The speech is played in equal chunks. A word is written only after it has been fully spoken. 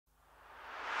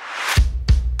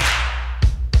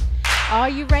Are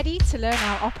you ready to learn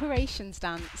our operations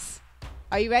dance?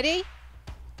 Are you ready?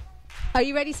 Are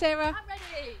you ready, Sarah? I'm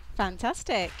ready.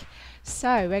 Fantastic.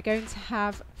 So we're going to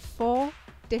have 4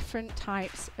 different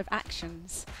types of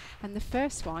actions. And the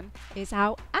first one is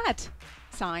our add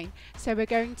sign. So we're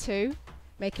going to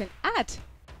make an add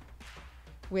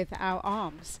with our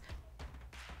arms.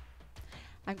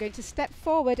 I'm going to step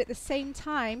forward at the same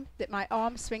time that my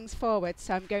arm swings forward.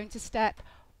 So I'm going to step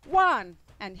 1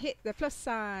 and hit the plus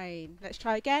sign. Let's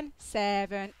try again.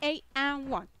 7, 8 and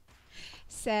 1.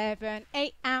 7,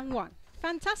 8 and 1.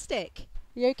 Fantastic.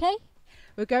 You okay?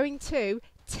 We're going to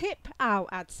tip our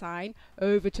add sign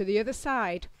over to the other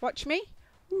side. Watch me.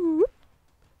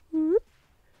 Can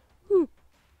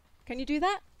you do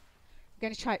that? I'm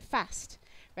going to try it fast.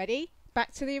 Ready?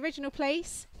 Back to the original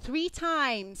place. 3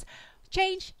 times.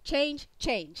 Change, change,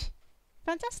 change.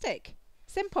 Fantastic.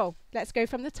 Simple. Let's go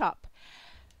from the top.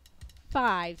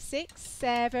 5, 6,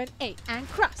 7, 8 and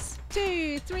cross.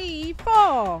 2, 3,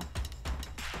 4.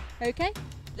 Okay,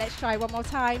 let's try one more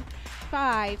time.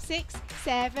 5, 6,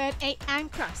 7, 8 and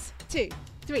cross. 2,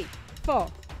 3, 4.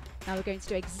 Now we're going to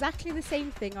do exactly the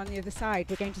same thing on the other side.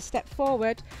 We're going to step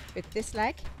forward with this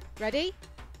leg. Ready?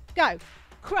 Go.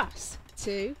 Cross.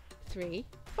 2, 3,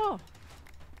 4.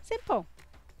 Simple.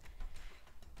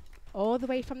 All the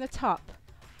way from the top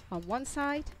on one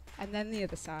side and then the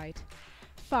other side.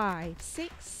 5,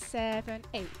 6, 7,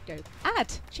 8. Go.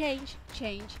 Add, change,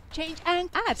 change, change, and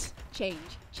add, change,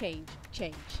 change,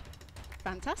 change.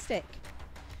 Fantastic.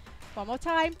 One more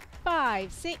time.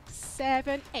 5, 6,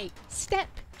 7, 8. Step,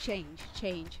 change,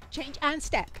 change, change, and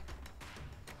step.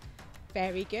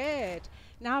 Very good.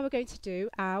 Now we're going to do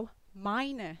our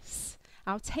minus,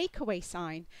 our takeaway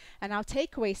sign. And our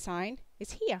takeaway sign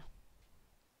is here.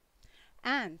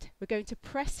 And we're going to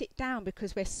press it down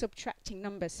because we're subtracting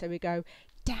numbers. So we go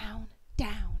down,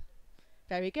 down.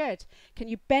 Very good. Can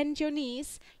you bend your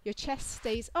knees? Your chest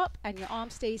stays up and your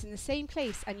arm stays in the same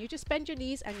place. And you just bend your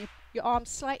knees and your arm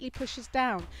slightly pushes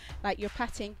down like you're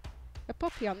patting a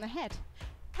puppy on the head.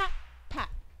 Pat, pat.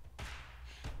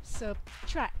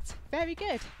 Subtract. Very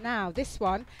good. Now this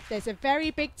one, there's a very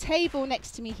big table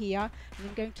next to me here. And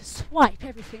I'm going to swipe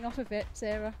everything off of it,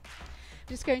 Sarah. I'm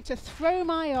just going to throw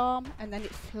my arm and then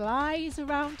it flies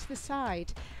around to the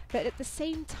side. But at the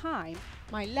same time,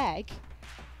 my leg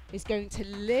is going to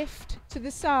lift to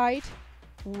the side.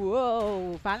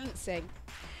 Whoa, balancing.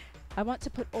 I want to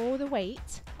put all the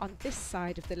weight on this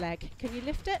side of the leg. Can you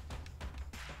lift it?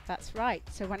 That's right.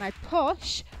 So when I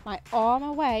push my arm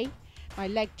away, my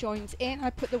leg joins in. I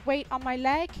put the weight on my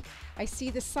leg. I see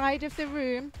the side of the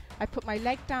room. I put my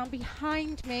leg down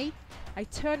behind me. I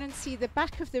turn and see the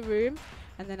back of the room.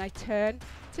 And then I turn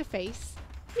to face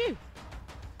you.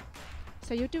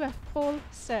 So you'll do a full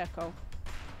circle.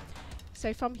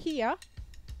 So from here,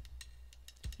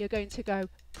 you're going to go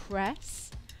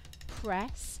press,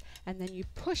 press, and then you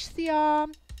push the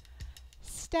arm,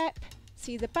 step,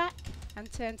 see the back, and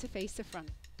turn to face the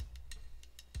front.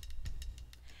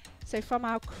 So from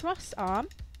our cross arm,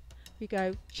 we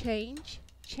go change,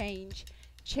 change,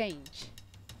 change.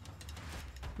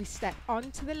 We step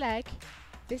onto the leg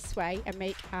this way and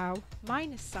make our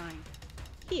minus sign.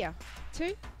 Here,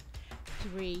 2,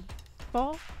 3,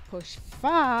 4, push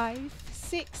 5,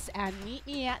 6, and meet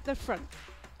me at the front.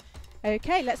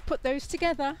 Okay, let's put those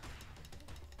together.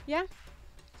 Yeah?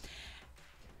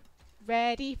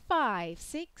 Ready? 5,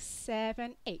 6,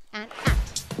 7, 8, and add.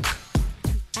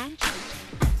 2, and change.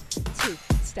 2,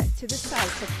 step to the side,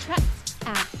 subtract,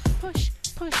 and push,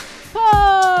 push,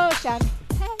 push, and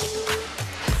hey.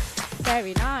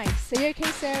 Very nice. Are you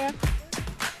okay, Sarah?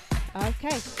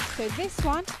 Okay, so this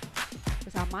one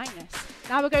was our minus.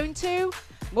 Now we're going to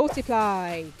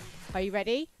multiply. Are you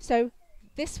ready? So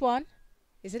this one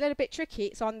is a little bit tricky.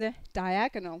 It's on the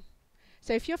diagonal.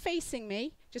 So if you're facing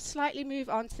me, just slightly move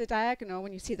onto the diagonal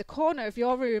when you see the corner of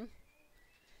your room.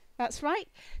 That's right.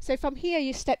 So from here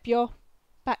you step your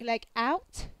back leg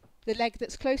out, the leg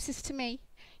that's closest to me.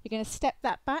 You're going to step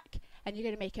that back and you're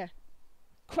going to make a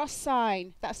cross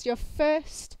sign. That's your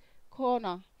first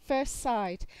corner, first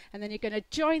side, and then you're going to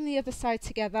join the other side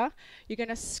together. You're going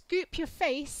to scoop your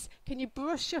face. Can you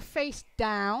brush your face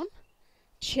down,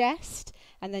 chest,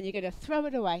 and then you're going to throw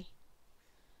it away.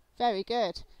 Very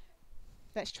good.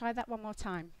 Let's try that one more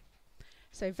time.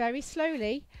 So very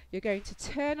slowly you're going to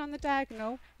turn on the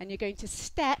diagonal and you're going to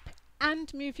step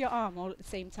and move your arm all at the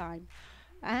same time.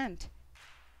 And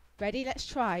ready? Let's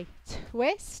try.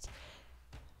 Twist,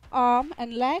 arm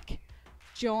and leg,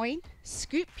 join,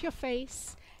 scoop your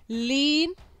face,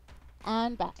 lean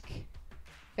and back.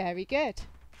 Very good.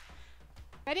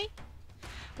 Ready?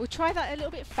 We'll try that a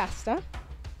little bit faster.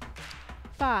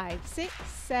 5, 6,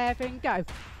 7, go.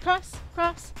 Cross,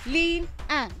 cross, lean,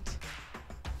 and.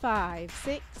 5,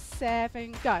 6,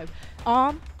 7, go.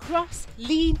 Arm, cross,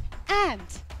 lean,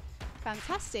 and.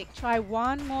 Fantastic. Try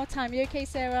one more time. You okay,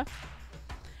 Sarah?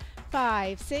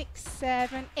 5, 6,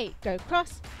 7, 8. Go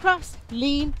cross, cross,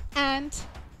 lean, and.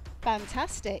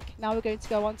 Fantastic. Now we're going to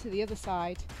go on to the other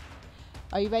side.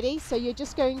 Are you ready? So you're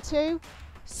just going to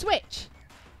switch.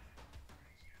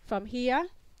 From here,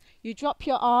 you drop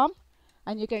your arm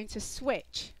and you're going to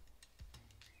switch.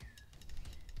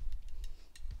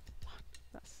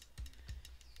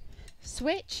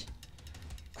 Switch,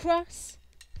 cross,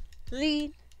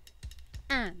 lean,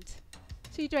 and.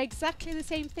 So you do exactly the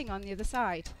same thing on the other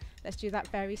side. Let's do that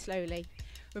very slowly.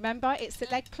 Remember, it's the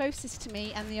leg closest to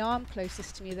me and the arm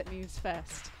closest to me that moves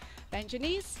first. Bend your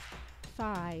knees.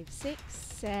 5, 6,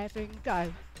 7,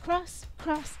 go. Cross,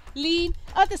 cross, lean,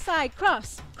 other side,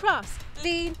 cross, cross,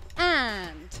 lean,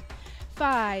 and.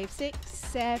 5, 6,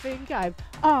 7, go.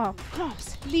 Arm,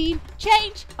 cross, lean,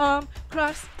 change, arm,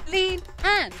 cross, lean,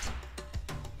 and.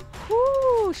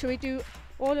 Whoo! Shall we do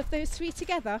all of those three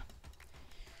together?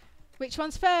 Which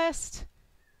one's first?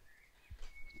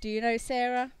 Do you know,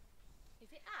 Sarah?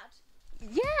 Is it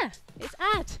add? Yeah, it's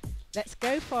add. Let's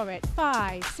go for it.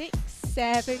 5, 6,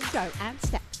 7, go. And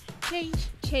step. Change,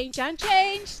 change, and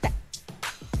change. Step.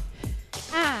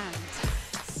 And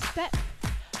step.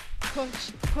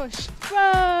 Push, push,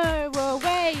 throw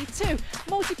away. 2.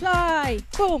 Multiply.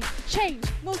 Boom. Change.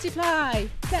 Multiply.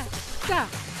 Step, step.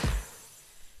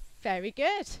 Very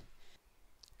good.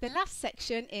 The last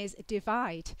section is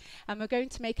divide, and we're going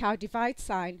to make our divide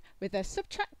sign with a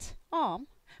subtract arm,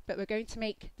 but we're going to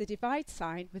make the divide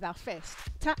sign with our fist.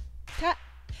 Tap, tap,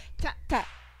 tap, tap.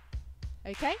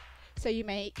 Okay, so you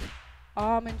make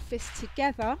arm and fist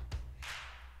together,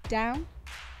 down,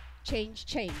 change,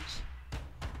 change.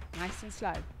 Nice and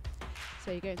slow.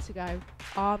 So you're going to go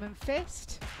arm and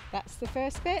fist, that's the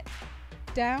first bit,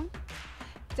 down,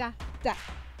 da, da.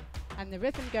 And the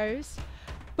rhythm goes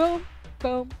boom,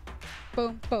 boom,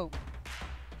 boom, boom.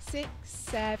 6,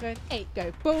 7, 8.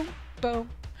 Go boom, boom,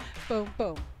 boom,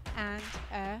 boom. And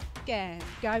again.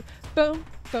 Go boom,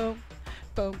 boom,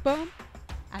 boom, boom.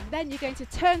 And then you're going to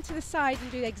turn to the side and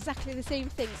do exactly the same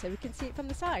thing so we can see it from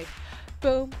the side.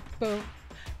 Boom, boom,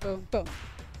 boom, boom.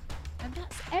 And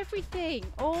that's everything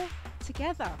all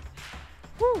together.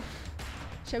 Whew.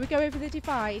 Shall we go over the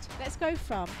divide? Let's go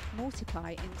from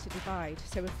multiply into divide.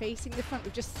 So we're facing the front.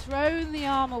 We've just thrown the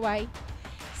arm away.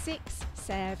 6,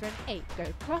 7, 8. Go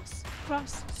cross,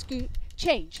 cross, scoop,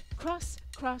 change. Cross,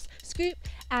 cross, scoop,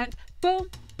 and boom,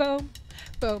 boom,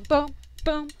 boom, boom,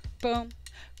 boom, boom,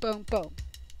 boom, boom.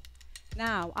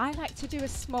 Now, I like to do a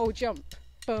small jump.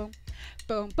 Boom,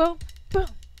 boom, boom, boom,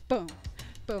 boom,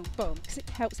 boom, boom, because it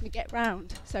helps me get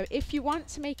round. So if you want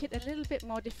to make it a little bit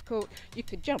more difficult, you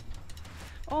could jump.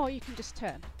 Or you can just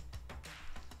turn.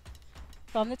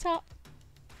 From the top.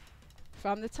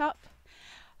 From the top.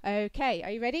 Okay,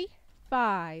 are you ready?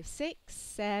 5, 6,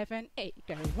 7, 8.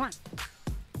 Go 1.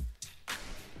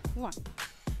 1.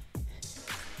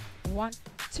 1,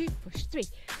 2, push 3,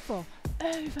 4.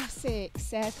 Over 6,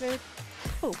 7.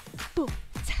 Boom, boom,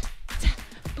 ta, ta,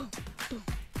 boom, boom,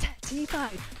 ta,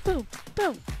 5. Boom,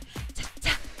 boom, ta,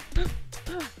 ta, boom,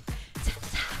 boom.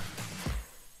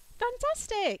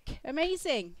 Fantastic!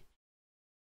 Amazing!